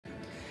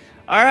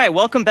All right,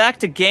 welcome back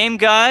to Game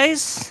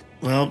Guys.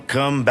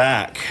 Welcome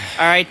back.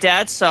 All right,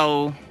 Dad,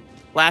 so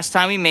last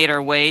time we made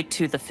our way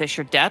to the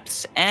Fissure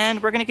Depths,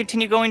 and we're going to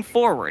continue going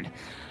forward.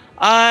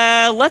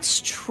 Let's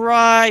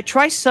try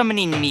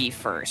summoning me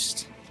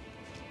first.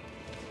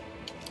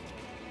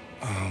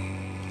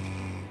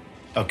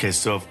 Okay,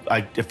 so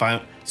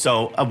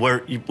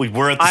we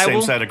were at the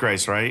same side of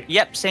grace, right?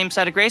 Yep, same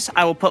side of grace.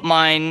 I will put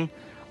mine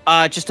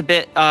just a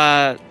bit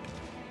a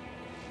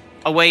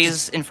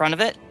ways in front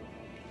of it.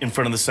 In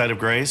front of the side of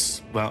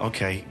grace? Well,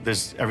 okay.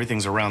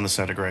 Everything's around the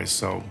side of grace,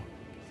 so.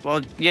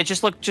 Well, yeah,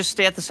 just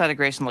stay at the side of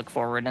grace and look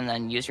forward, and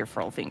then use your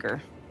furl finger.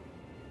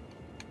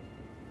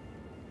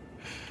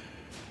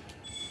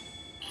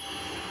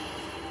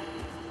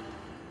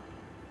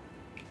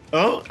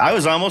 Oh, I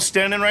was almost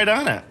standing right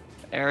on it.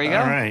 There we go.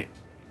 All right,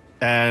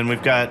 and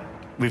we've got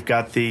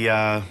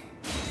the.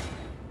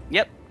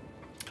 Yep.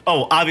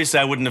 Oh, obviously,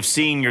 I wouldn't have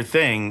seen your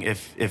thing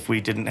if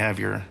we didn't have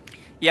your.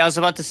 Yeah, I was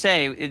about to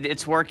say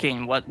it's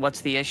working.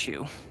 What's the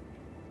issue?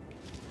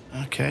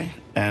 Okay,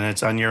 and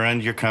it's on your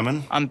end. You're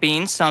coming. I'm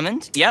being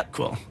summoned. Yep.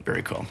 Cool.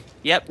 Very cool.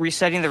 Yep.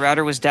 Resetting the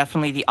router was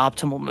definitely the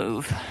optimal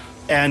move.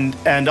 And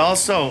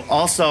also,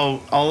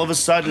 all of a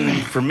sudden,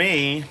 for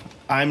me,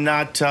 I'm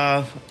not.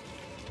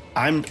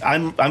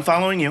 I'm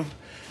following you.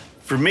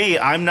 For me,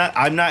 I'm not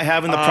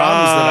having the problems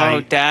that I.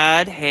 Oh,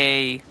 Dad.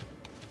 Hey.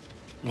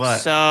 What?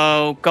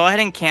 So go ahead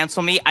and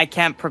cancel me. I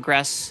can't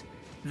progress.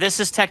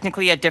 This is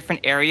technically a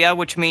different area,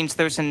 which means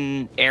there's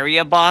an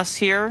area boss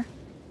here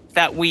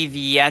that we've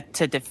yet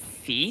to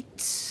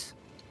defeat.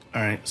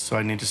 All right, so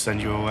I need to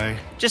send you away.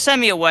 Just send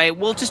me away.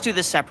 We'll just do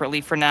this separately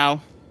for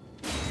now.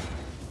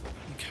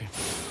 Okay.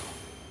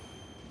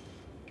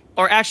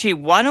 Or actually,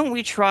 why don't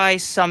we try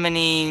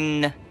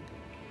summoning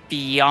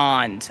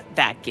beyond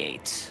that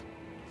gate?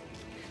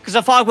 Because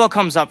a fog wheel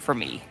comes up for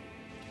me.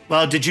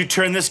 Well, did you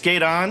turn this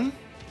gate on?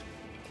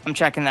 I'm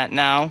checking that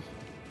now.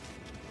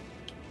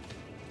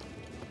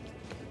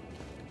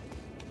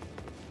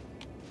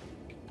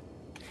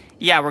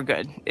 Yeah, we're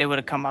good. It would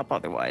have come up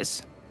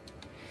otherwise.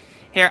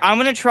 Here, I'm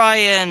going to try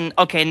and...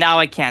 Okay, now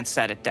I can't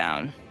set it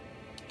down.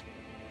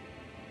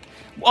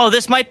 Oh,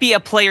 this might be a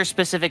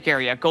player-specific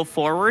area. Go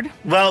forward.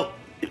 Well,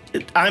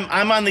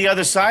 I'm on the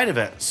other side of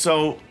it,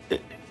 so...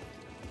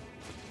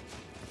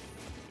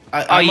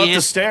 I'm up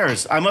the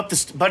stairs.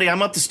 Buddy,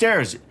 I'm up the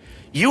stairs.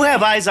 You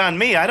have eyes on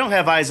me. I don't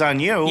have eyes on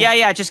you.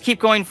 Yeah, just keep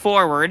going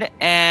forward.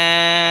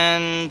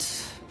 And...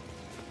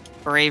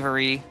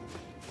 Bravery.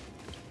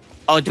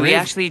 Oh, do we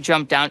actually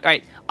jump down? All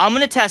right, I'm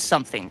going to test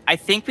something. I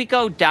think we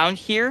go down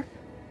here.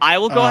 I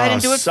will go ahead and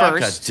do it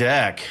first. Suck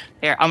a dick.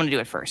 Here, I'm going to do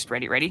it first.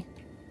 Ready?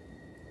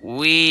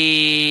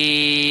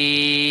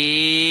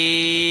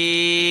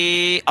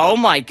 Oh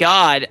my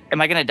god.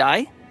 Am I going to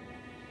die?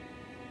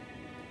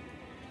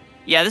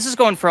 Yeah, this is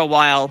going for a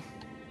while.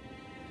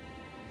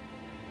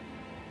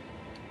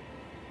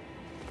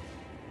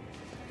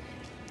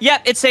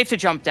 Yep, it's safe to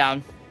jump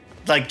down.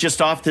 Like,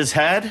 just off his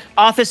head?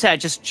 Off his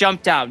head, just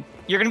jump down.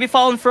 You're going to be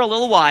falling for a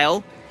little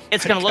while.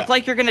 It's going to look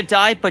like you're going to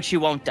die, but you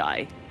won't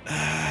die.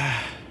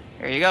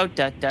 There you go.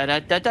 Dick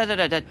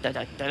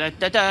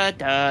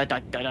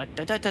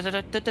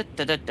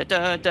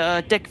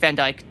Van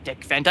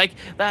Dyke.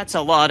 That's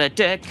a lot of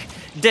dick.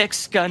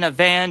 Dick's gonna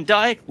Van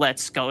Dyke.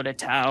 Let's go to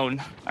town.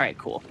 All right,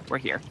 cool. We're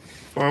here.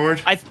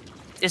 Forward.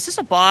 Is this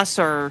a boss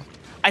or...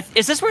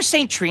 is this where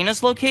St.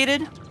 Trina's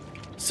located?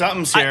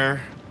 Something's here.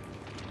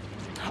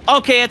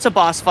 Okay, it's a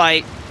boss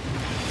fight.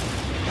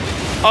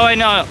 Oh, I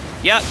know.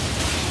 Yep.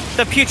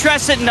 The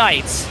Putrescent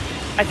Knights.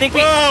 I think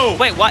we... Whoa!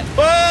 Wait, what?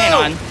 Whoa! Hang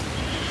on.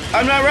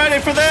 I'm not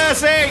ready for this.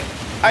 Hey,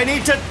 I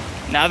need to...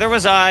 Neither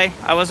was I.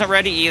 I wasn't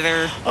ready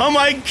either. Oh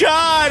my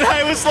god!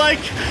 I was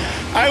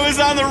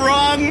on the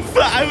wrong...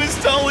 I was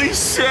totally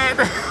shit.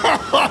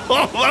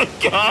 Oh my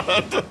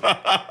god.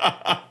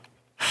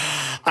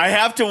 I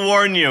have to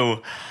warn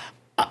you.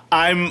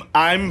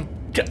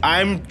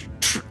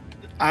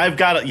 I've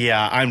got it.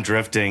 Yeah, I'm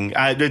drifting.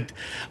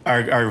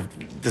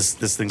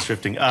 This thing's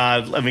drifting.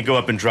 Let me go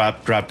up and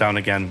drop down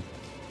again.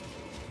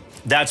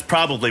 That's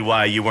probably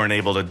why you weren't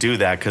able to do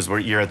that, because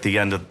you're at the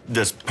end of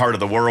this part of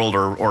the world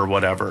or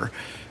whatever,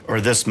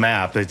 or this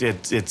map.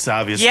 It's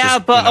obvious. Yeah,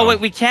 just, but oh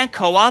wait, we can't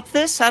co-op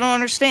this? I don't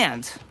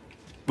understand.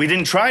 We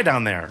didn't try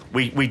down there.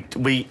 We.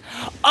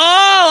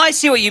 Oh, I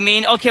see what you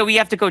mean. Okay, we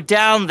have to go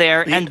down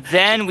there and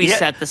then we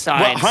set the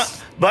sides. Well,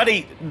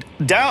 buddy,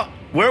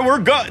 where we're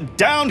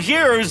down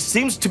here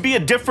seems to be a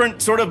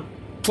different sort of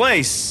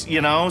place,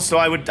 you know. So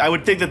I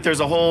would think that there's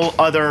a whole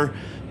other,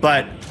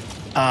 but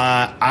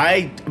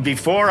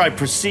before I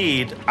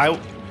proceed,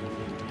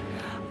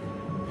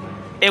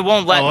 it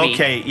won't let me.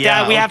 Okay,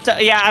 yeah. We have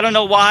to. Yeah, I don't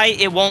know why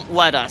it won't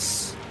let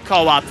us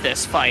co-op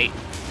this fight.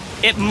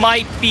 It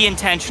might be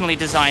intentionally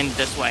designed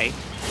this way.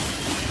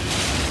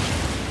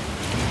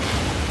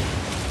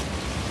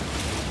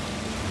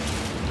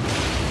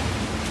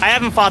 I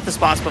haven't fought this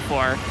boss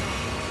before.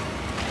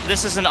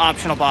 This is an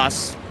optional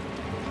boss.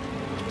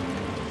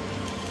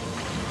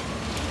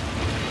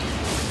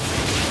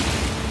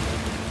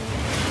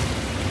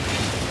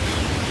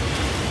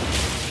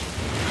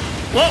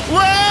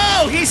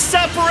 Whoa! He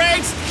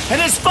separates,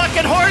 and his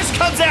fucking horse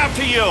comes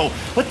after you.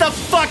 What the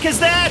fuck is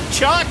that,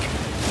 Chuck?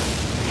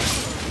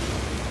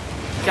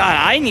 God,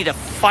 I need to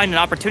find an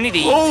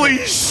opportunity. Holy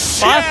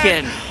shit!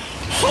 Fucking.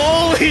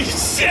 Holy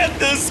shit,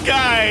 this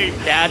guy!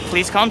 Dad,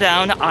 please calm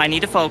down. I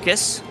need to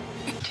focus.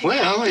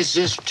 Well, it's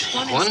just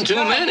one too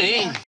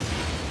many.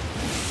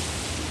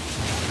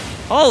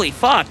 Holy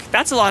fuck,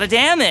 that's a lot of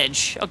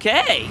damage.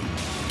 Okay.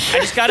 I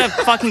just gotta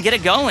fucking get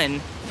it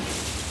going.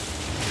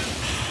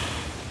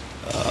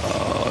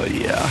 Oh,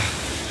 yeah.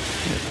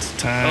 It's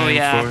time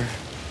for...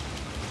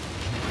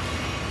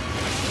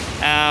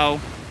 Ow.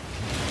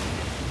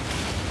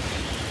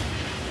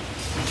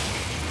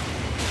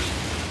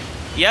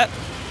 Yep.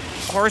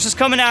 Horse is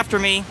coming after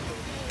me.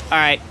 All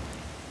right.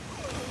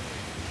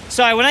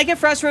 So when I get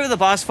frustrated with a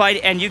boss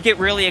fight and you get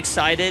really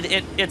excited,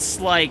 it's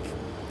like...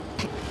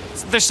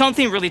 There's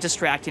something really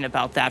distracting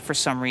about that for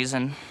some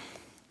reason.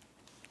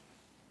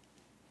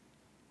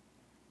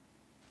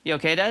 You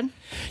okay, Dad?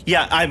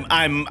 Yeah,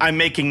 I'm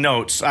making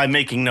notes. I'm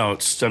making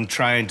notes. I'm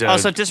trying to...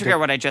 Also, disregard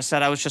what I just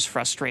said. I was just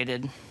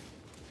frustrated.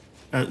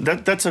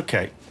 That's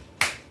okay.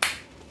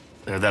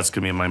 That's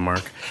gonna be my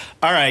mark.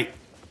 All right.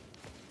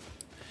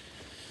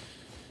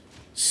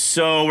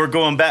 So we're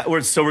going back.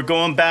 We're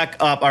going back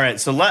up. All right.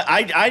 So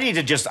I need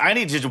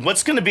to.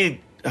 What's gonna be?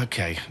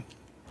 Okay.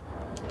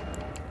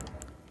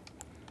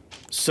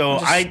 So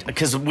I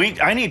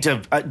need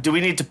to. Do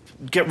we need to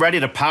get ready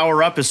to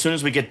power up as soon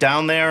as we get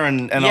down there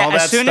and all that stuff? Yeah,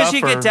 as soon as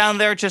you get down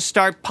there, just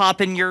start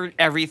popping your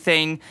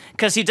everything,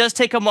 because he does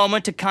take a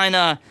moment to kind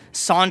of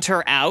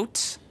saunter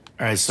out.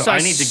 All right, so I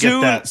need to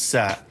get that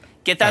set.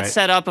 Get that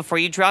set up before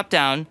you drop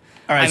down.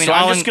 All right, so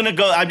I'm just gonna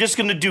go. I'm just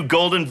gonna do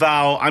Golden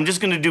Vow. I'm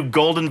just gonna do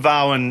Golden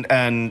Vow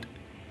and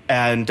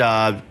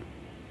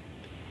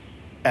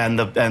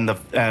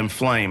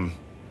Flame.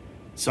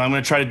 So I'm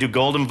gonna try to do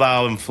Golden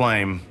Vow and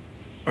Flame,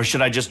 or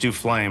should I just do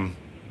Flame?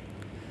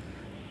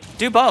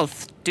 Do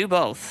both. Do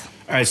both.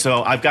 All right,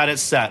 so I've got it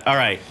set. All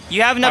right.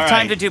 You have enough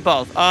time to do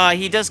both.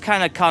 He does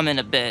kind of come in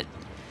a bit.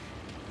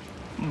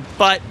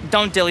 But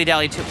don't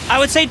dilly-dally too. I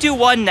would say do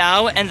one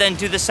now, and then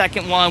do the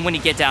second one when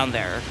you get down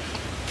there.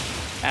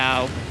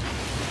 Ow.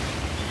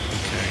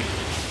 Okay.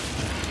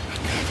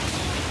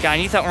 God,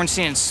 you thought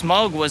Ornstein and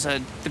Smog was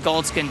the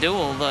Goldskin duel.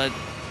 All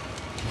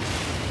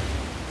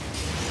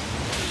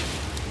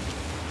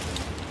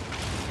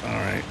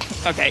right.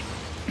 Okay.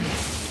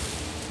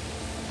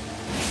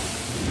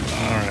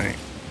 All right.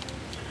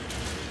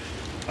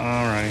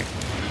 All right.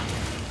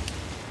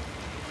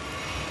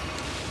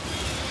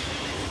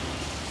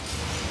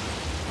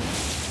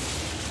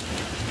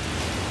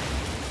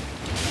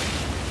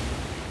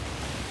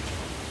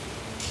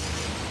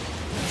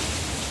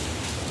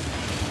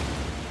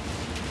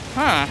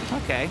 Huh,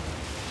 okay.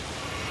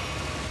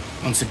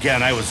 Once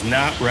again, I was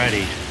not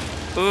ready.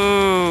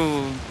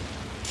 Ooh.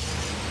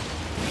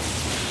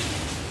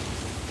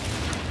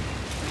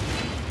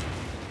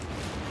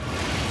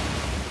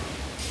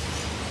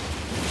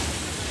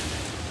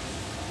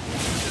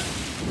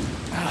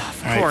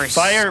 Of course.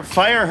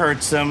 Fire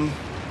hurts him.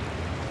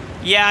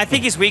 Yeah, I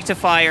think he's weak to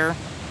fire.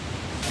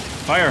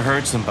 Fire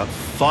hurts him, but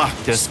fuck,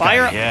 this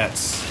guy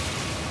hits.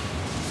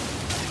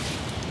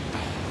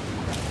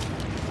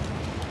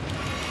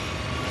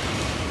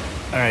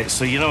 All right,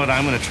 so you know what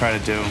I'm gonna try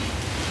to do?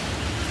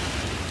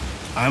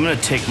 I'm gonna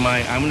take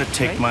my.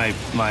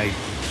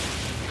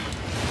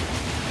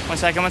 One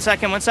second.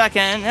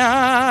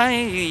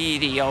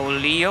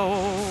 Leo.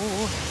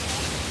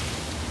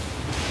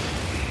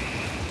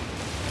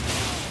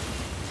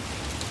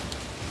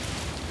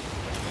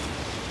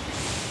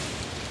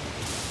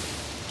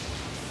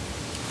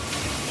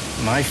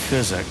 My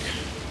physic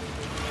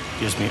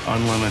gives me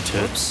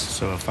unlimited. Oops.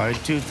 So if I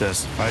do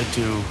this, I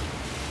do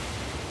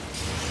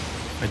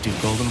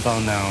Golden Vow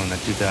now, and I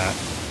do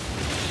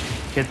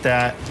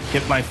that.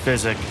 Hit my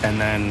physic,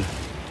 and then,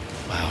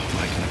 wow, am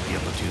I gonna be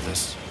able to do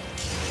this?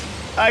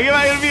 Am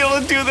I gonna be able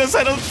to do this?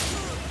 I don't.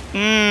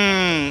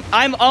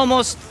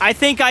 I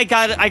think I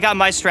got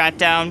my strat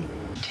down.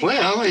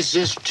 Well, it's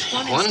just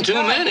one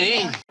too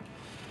many.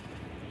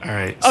 All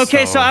right.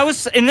 Okay, so I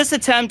was in this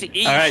attempt.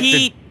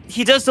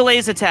 He does delay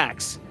his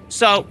attacks.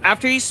 So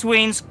after he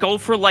swings, go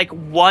for like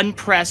one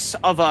press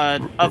of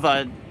a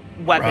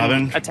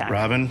weapon attack.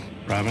 Robin.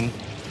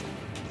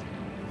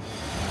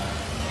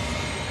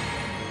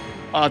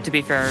 To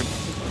be fair,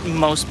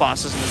 most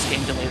bosses in this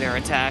game delay their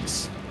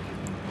attacks.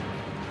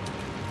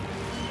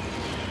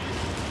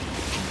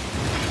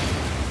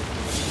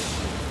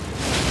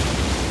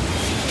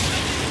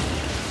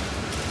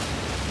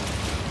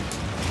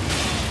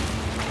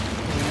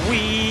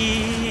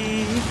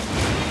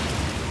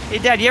 Hey,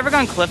 Dad, you ever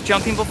gone cliff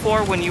jumping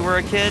before when you were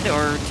a kid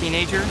or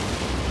teenager?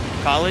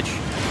 College?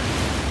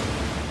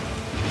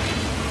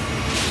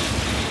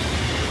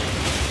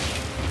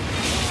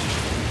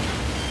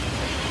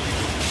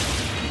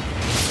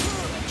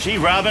 Gee,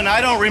 Robin, I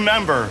don't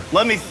remember.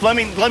 Let me.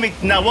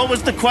 Now, what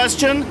was the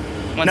question?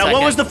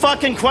 What was the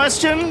fucking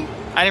question?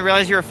 I didn't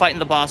realize you were fighting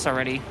the boss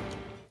already.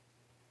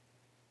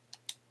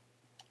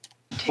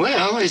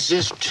 Well, it's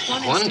just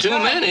one too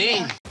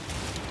many.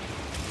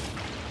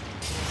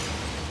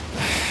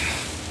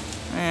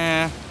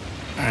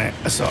 Alright,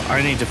 so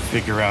I need to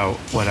figure out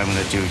what I'm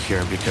going to do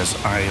here because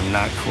I am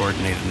not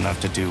coordinated enough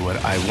to do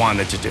what I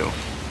wanted to do.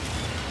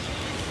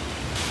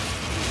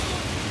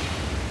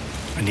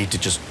 I need to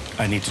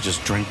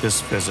just drink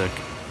this physic.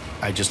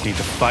 I just need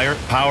to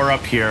power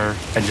up here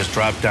and just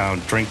drop down,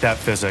 drink that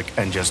physic,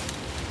 and just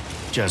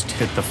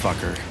hit the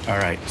fucker.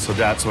 Alright, so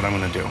that's what I'm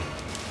going to do.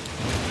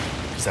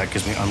 Because that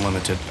gives me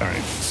unlimited.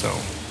 Alright, so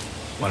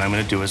what I'm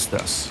going to do is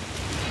this.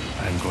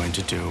 I'm going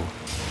to do,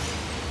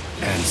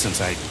 and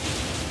since I...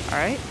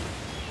 Alright.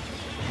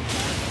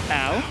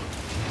 Ow.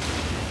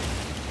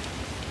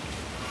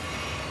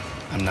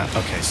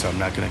 Okay, so I'm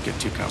not going to get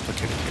too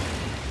complicated here.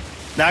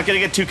 Not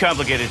going to get too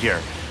complicated here.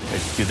 I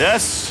do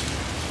this.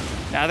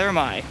 Neither am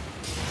I.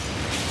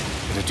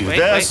 I'm going to do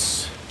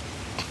this.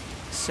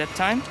 Wait. Sip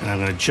time. And I'm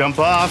going to jump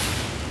off.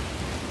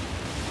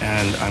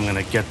 And I'm going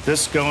to get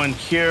this going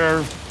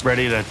here,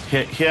 ready to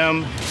hit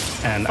him.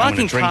 And I'm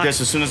going to drink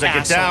this as soon as I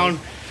get down.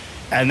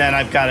 And then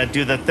I've got to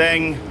do the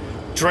thing.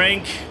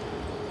 Drink.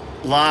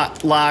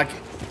 Lock.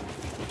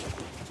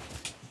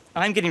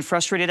 I'm getting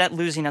frustrated at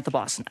losing at the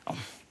boss now.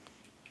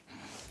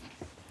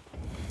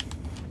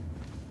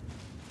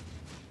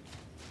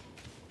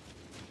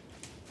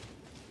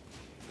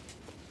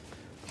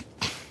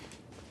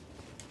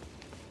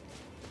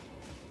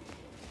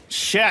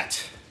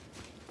 Shit.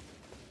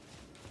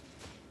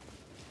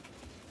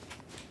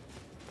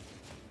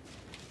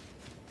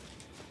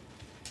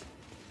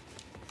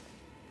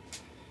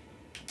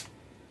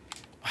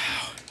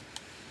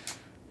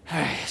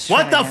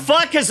 What the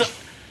fuck is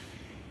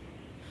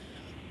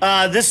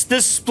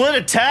this split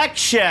attack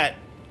shit?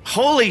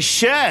 Holy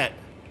shit.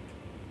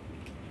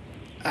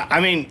 I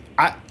mean,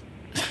 I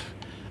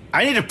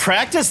need to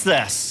practice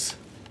this.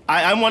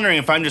 I'm wondering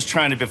if I'm just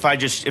trying to if I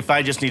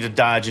just need to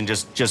dodge and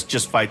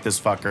just fight this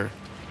fucker.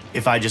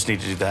 If I just need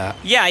to do that.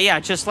 Yeah,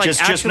 just like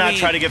just not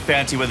try to get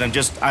fancy with him.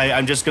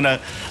 I'm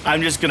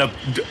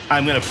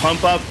gonna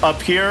pump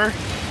up here,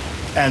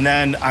 and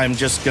then I'm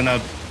just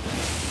gonna.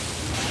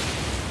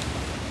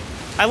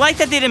 I like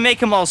that they didn't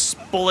make him all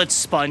bullet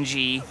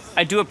spongy.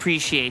 I do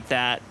appreciate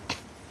that.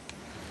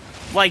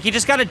 Like, you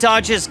just gotta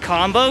dodge his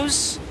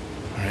combos.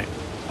 Alright,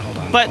 hold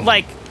on. But,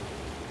 like...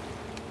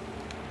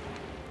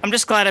 I'm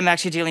just glad I'm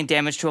actually dealing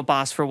damage to a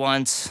boss for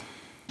once.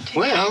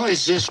 Well,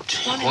 it's just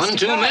one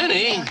too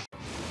many.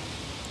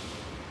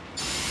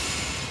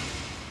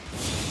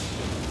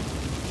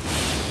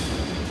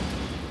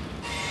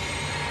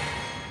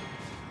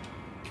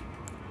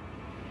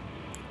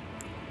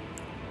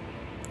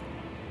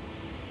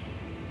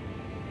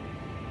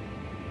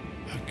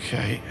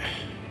 Okay.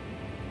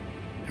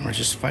 And we're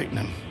just fighting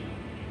him.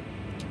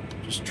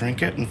 Just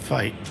drink it and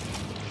fight.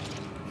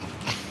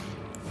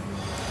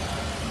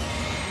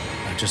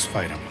 Now just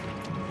fight him.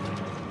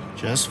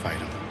 Just fight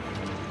him.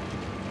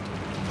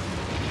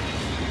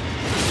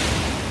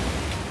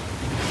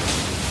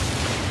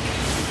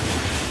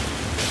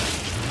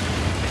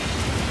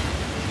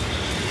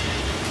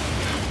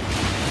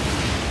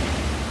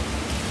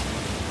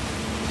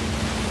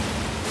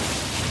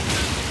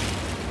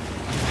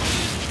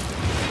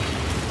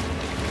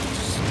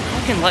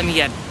 Let me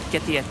get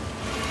the...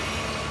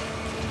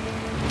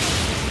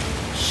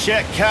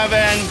 Shit,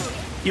 Kevin.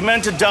 You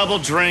meant to double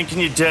drink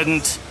and you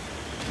didn't.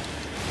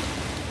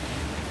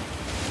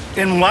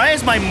 And why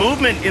is my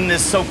movement in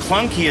this so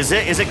clunky? Is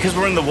it because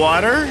we're in the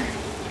water?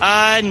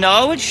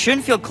 No, it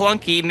shouldn't feel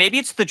clunky. Maybe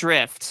it's the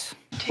drift.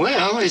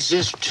 Well, it's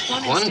just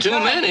one too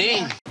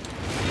many.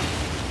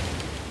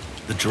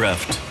 The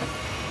drift.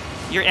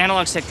 Your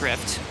analog stick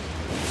drift.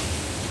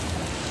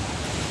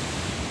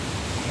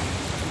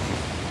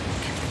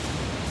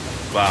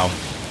 Wow.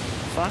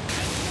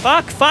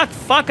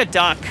 Fuck a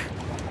duck.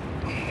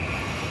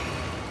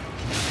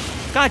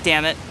 God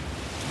damn it.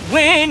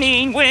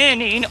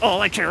 Winning. All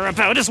I care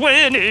about is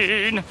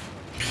winning.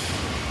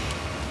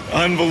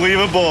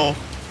 Unbelievable.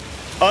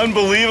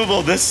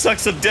 This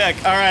sucks a dick.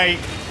 All right.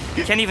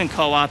 Can't even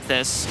co-op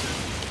this.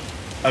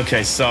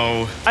 Okay,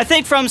 so... I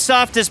think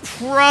FromSoft is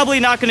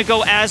probably not going to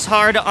go as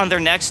hard on their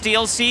next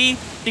DLC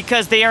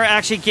because they are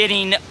actually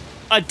getting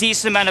a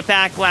decent amount of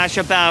backlash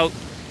about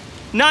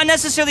not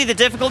necessarily the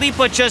difficulty,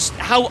 but just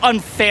how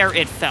unfair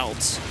it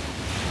felt.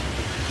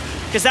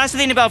 Because that's the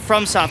thing about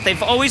FromSoft.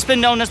 They've always been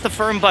known as the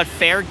firm but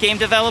fair game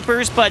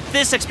developers, but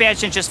this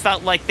expansion just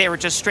felt like they were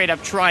just straight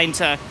up trying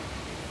to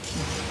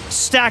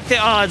stack the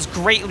odds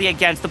greatly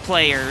against the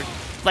player.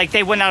 Like,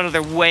 they went out of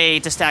their way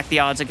to stack the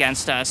odds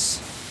against us.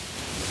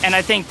 And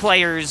I think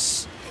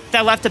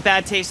that left a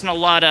bad taste in a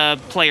lot of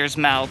players'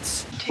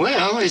 mouths.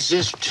 Well, it's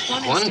just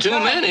one too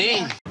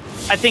many.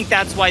 I think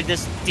that's why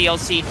this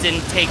DLC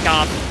didn't take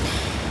off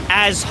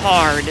as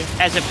hard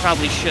as it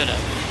probably should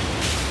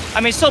have.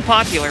 I mean, it's still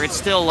popular. It's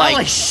still like...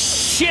 Holy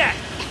shit!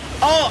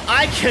 Oh,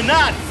 I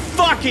cannot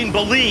fucking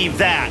believe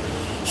that!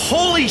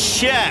 Holy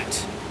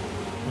shit!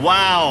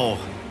 Wow,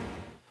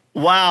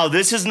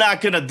 this is not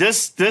gonna...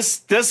 This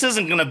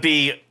isn't gonna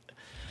be...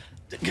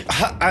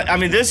 I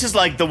mean, this is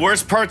like the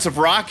worst parts of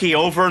Rocky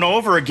over and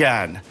over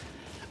again.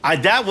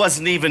 That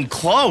wasn't even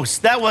close.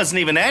 That wasn't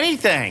even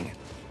anything.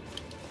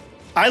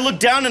 I looked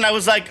down and I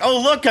was like, oh,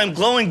 look, I'm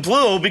glowing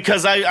blue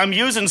because I'm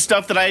using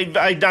stuff that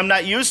I'm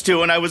not used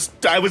to. And I was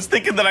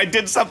thinking that I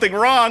did something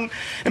wrong.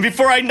 And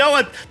before I know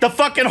it, the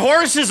fucking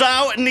horse is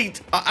out and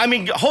I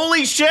mean,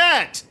 holy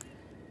shit.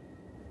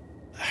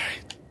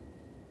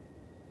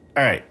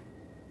 All right.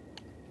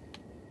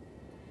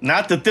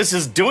 Not that this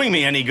is doing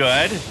me any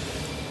good.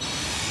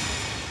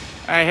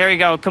 All right, here we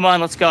go. Come on,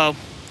 let's go.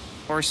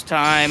 Horse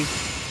time.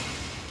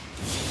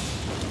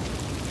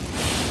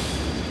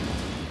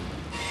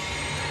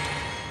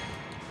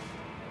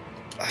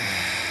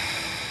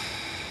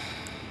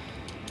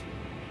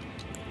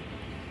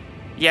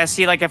 Yeah,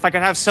 see, like if I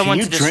could have someone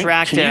to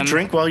distract him. Can you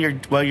drink while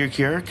you're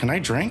here? Can I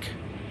drink?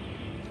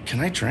 Can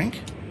I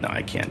drink? No,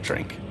 I can't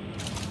drink.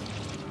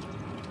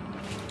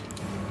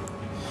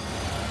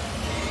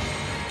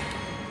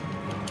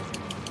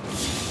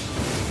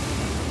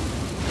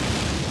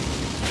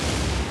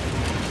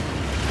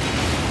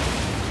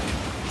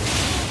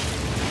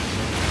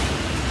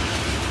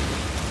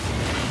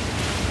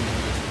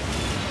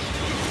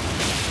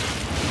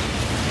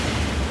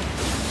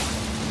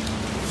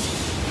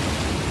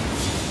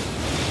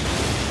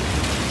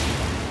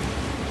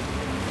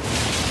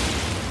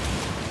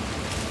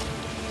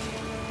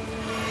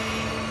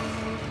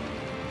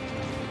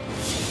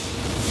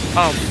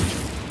 Oh.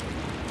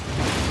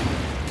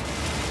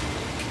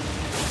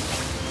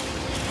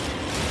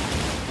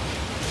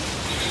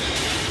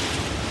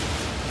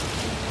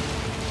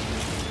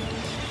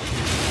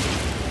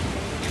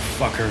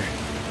 Fucker.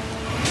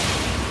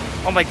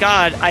 Oh my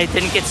god, I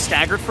didn't get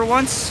staggered for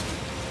once?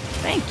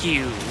 Thank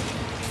you,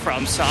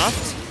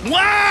 FromSoft.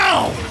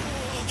 Wow!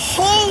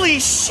 Holy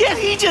shit,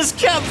 he just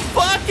kept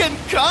fucking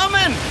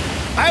coming!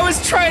 I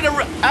was trying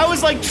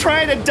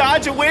to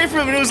dodge away from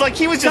him, and it was like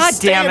he was just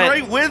staying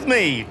right with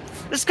me.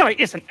 This guy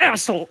is an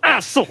asshole. I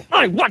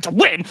want to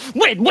win.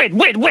 Win.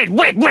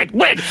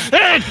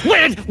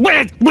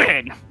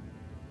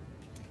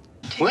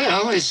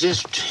 Well, it's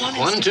just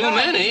one too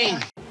many.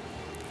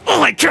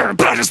 All I care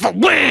about is the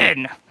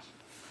win.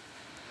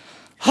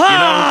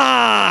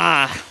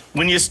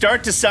 When you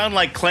start to sound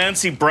like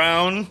Clancy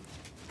Brown.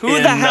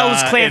 Who the hell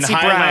is Clancy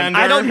Brown?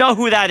 I don't know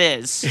who that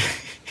is.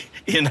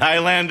 In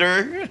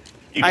Highlander.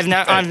 I've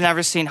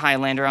never seen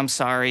Highlander, I'm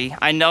sorry.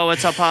 I know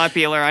it's a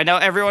popular. I know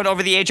everyone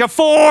over the age of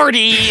 40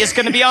 is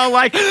gonna be all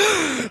like,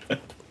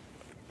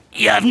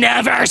 you've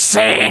never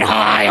seen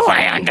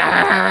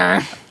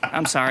Highlander.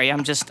 I'm sorry,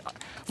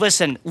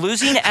 listen,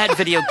 losing at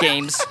video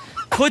games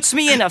puts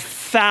me in a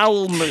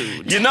foul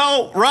mood. You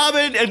know,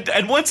 Robin,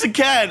 and once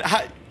again,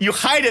 you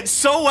hide it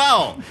so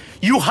well.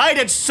 You hide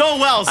it so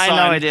well, son. I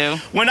know I do.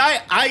 When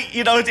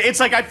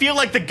it's like I feel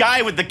like the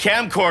guy with the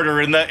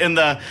camcorder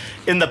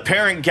in the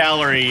parent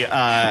gallery.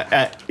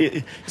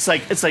 It's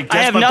like that's I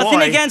have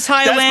nothing against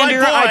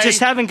Highlander. I just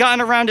haven't gotten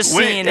around to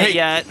seeing it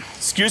yet.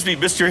 Excuse me,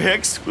 Mr.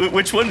 Hicks.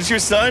 Which one is your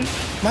son?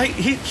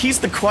 He's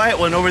the quiet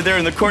one over there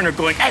in the corner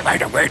going.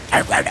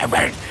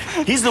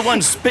 He's the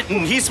one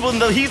spitting. He's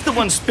the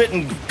one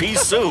spitting pea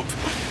soup.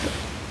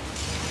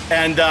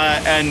 And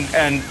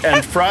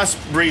frost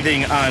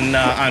breathing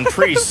on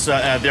priests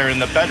there in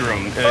the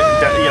bedroom,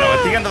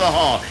 at the end of the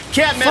hall.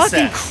 Can't miss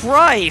Fucking that.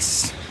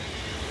 Christ!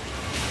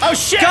 Oh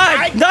shit!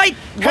 God, I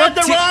had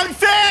the wrong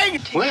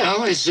thing.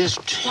 Well, it's just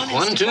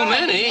one too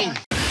many.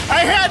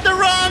 I had the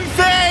wrong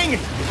thing.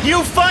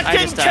 You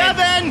fucking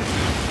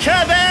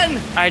Kevin!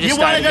 You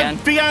wanted to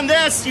be on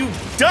this, you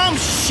dumb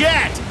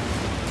shit.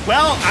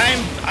 Well,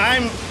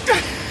 I'm.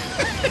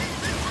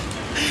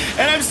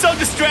 And I'm so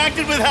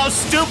distracted with how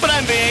stupid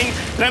I'm being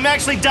that I'm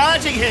actually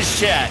dodging his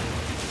shit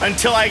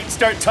until I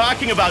start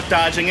talking about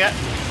dodging it.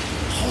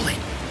 Holy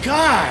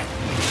God.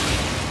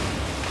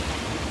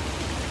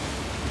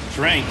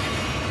 Drink.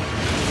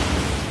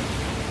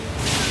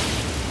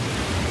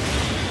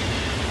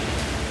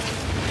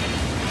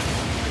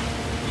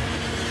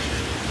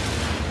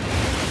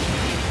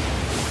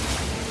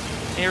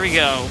 Here we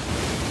go.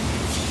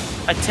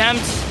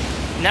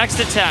 Next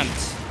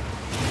attempt.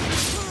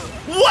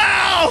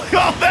 Wow!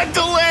 Oh, that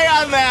delay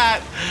on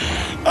that!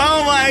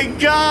 Oh my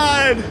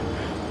God!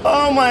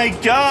 Oh my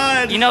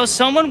God! You know,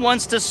 someone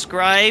once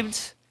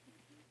described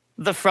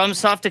the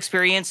FromSoft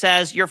experience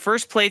as your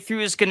first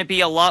playthrough is going to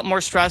be a lot more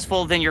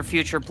stressful than your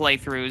future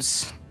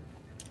playthroughs.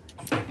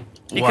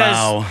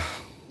 Wow.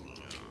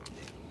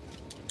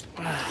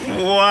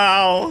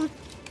 Wow.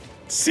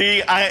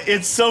 See,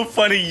 it's so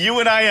funny. You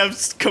and I have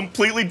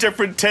completely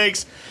different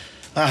takes.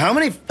 How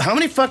many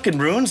fucking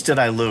runes did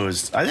I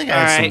lose? I think I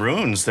had some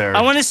runes there.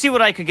 I want to see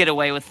what I could get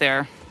away with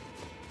there.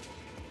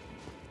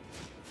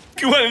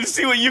 You wanted to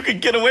see what you could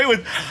get away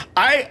with?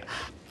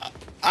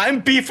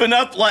 I'm beefing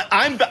up like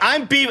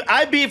I'm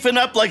beefing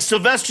up like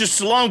Sylvester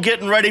Stallone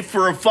getting ready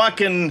for a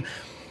fucking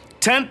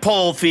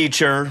tentpole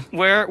feature.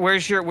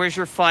 Where's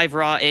your 5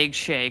 raw egg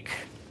shake?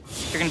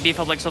 If you're gonna beef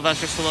up like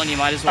Sylvester Stallone, you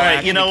might as well. All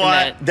right, you know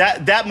what?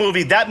 That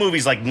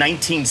movie's like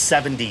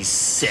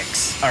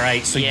 1976. All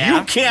right, so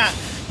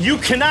You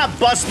cannot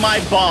bust my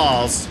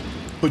balls.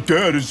 But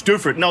Dad, it's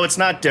different. No, it's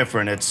not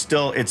different. It's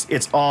still,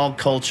 it's all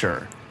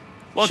culture.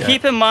 Well, Shit.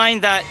 keep in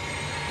mind that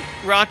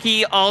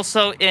Rocky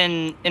also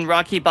in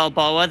Rocky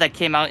Balboa that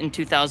came out in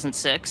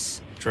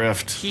 2006.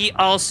 Drift. He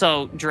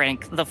also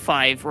drank the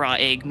 5 raw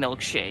egg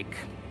milkshake.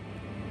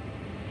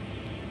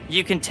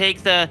 You can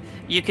take the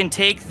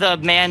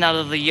man out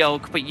of the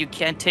yolk, but you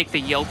can't take the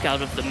yolk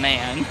out of the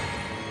man.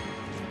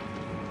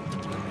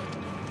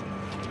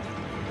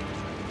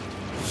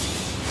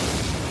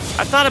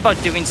 I thought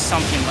about doing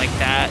something like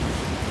that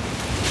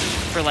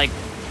for like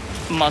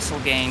muscle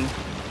gain,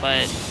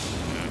 but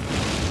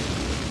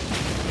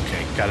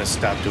okay, gotta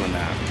stop doing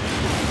that.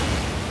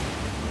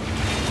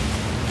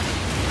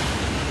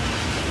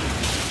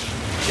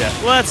 Yeah.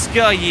 Let's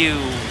go, you.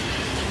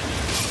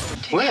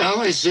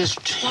 Well, it's just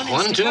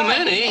one too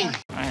many. All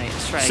right,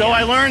 let's try So again.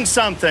 I learned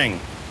something.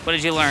 What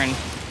did you learn?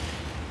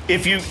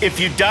 If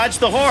you dodge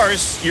the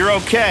horse, you're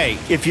okay.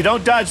 If you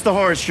don't dodge the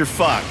horse, you're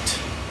fucked.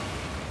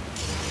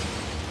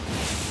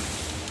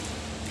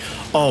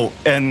 Oh,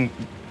 and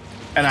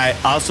I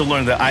also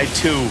learned that I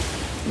too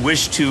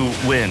wish to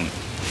win.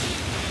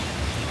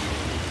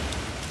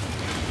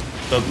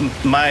 But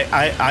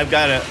I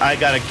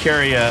gotta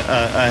carry a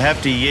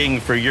hefty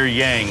yin for your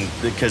yang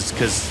because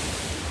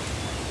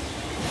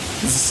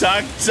the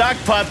sock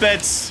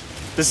puppets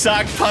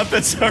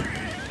are.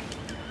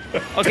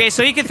 Okay,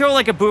 so he can throw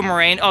like a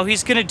boomerang. Oh,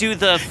 he's gonna do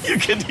the. You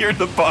can hear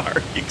the bar.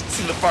 You can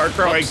see the bar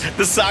growing. Oops.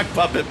 The sock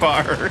puppet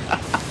bar.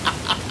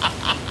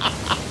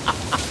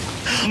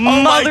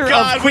 Mother oh my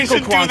God, of we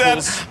should Quinkle do that.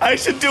 Quankles. I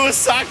should do a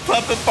sock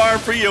puppet bar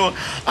for you.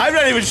 I'm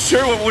not even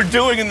sure what we're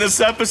doing in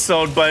this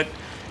episode, but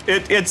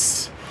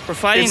it's We're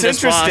fighting it's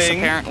this boss, interesting.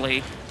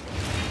 apparently.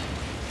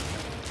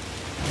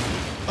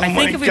 Oh I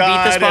think if we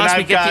beat this boss,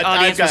 we get the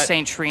audience with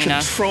Saint Trina.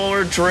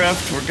 Controller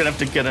drift. We're gonna have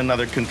to get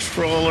another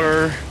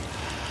controller.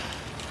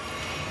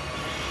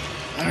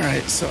 All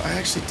right, so I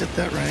actually did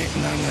that right.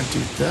 Now I'm gonna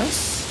do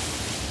this.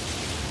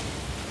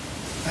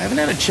 I haven't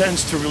had a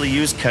chance to really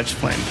use Catch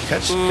Flame.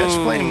 Catch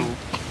Flame.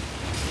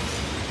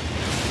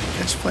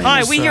 Catch Flame.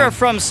 Hi, is, we here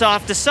from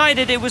Soft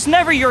decided it was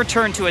never your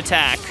turn to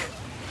attack.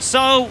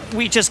 So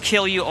we just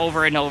kill you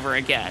over and over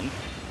again.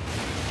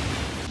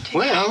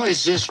 Well,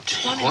 it's just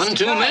one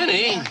too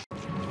many.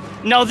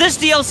 No, this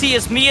DLC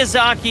is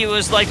Miyazaki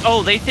was like,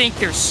 oh, they think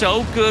they're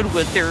so good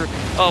with their,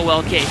 oh, well,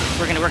 okay,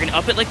 we're gonna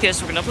up it like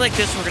this, we're gonna up it like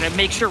this, we're gonna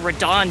make sure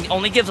Radon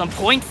only gives them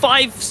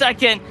 0.5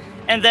 second,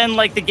 and then,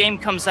 like, the game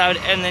comes out,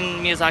 and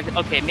then Miyazaki,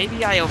 okay,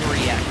 maybe I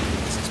overreacted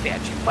to this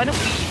expansion. Why don't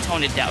we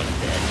tone it down a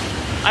bit?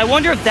 I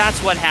wonder if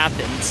that's what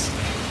happens.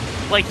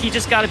 Like, he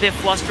just got a bit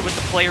flustered with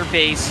the player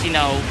base, you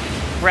know,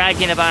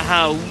 bragging about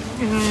how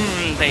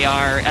they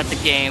are at the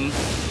game.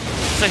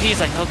 So he's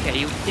like, okay,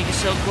 you think it's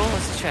so cool?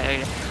 Let's try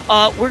it.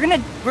 We're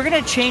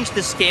gonna change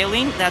the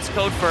scaling. That's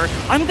code for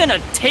I'm gonna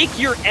take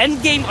your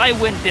endgame I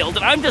win build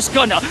and I'm just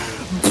gonna.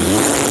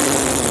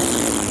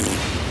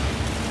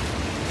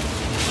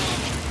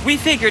 We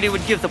figured it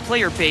would give the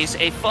player base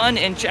a fun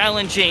and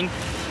challenging.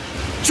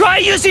 Try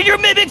using your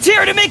mimic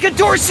tier to make a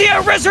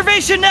Dorsia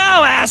reservation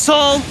now,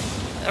 asshole.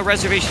 A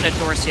reservation at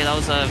Dorsia. That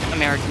was a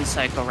American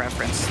Psycho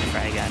reference. Let's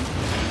try again.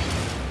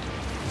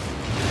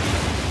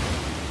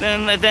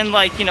 Then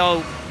like, you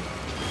know,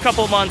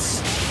 couple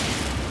months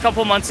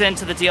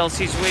into the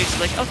DLC's release,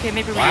 like, okay,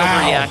 maybe we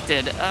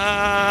overreacted.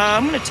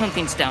 I'm gonna tone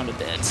things down a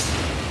bit.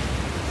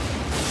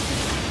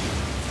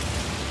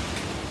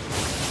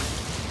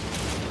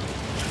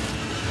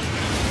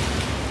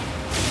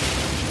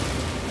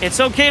 It's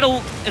okay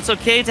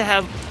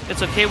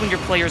when your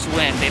players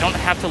win. They don't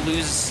have to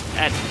lose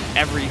at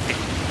everything.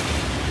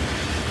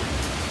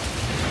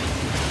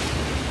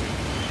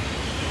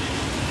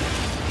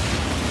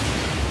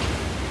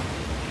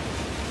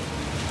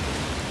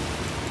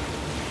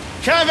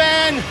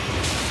 Kevin!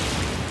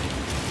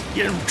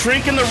 You're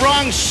drinking the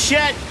wrong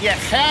shit. You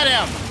had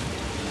him.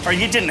 Or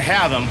you didn't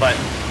have him, but...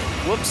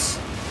 Whoops.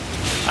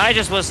 I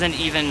just wasn't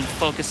even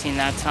focusing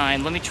that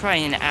time. Let me try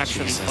and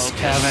actually Jesus, focus.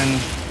 Kevin.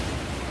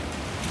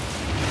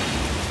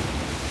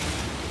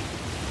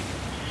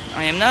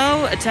 I am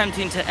now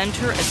attempting to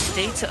enter a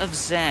state of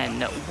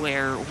Zen,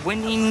 where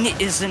winning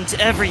isn't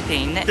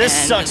everything. This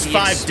and sucks the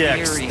 5 dicks.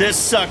 experience- This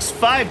sucks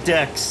 5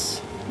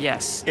 dicks.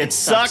 Yes. It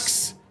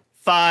sucks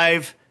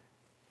 5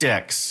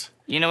 dicks.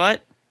 You know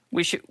what?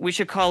 We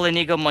should call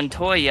Inigo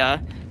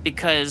Montoya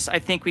because I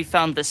think we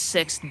found the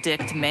 6th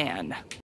dicked man.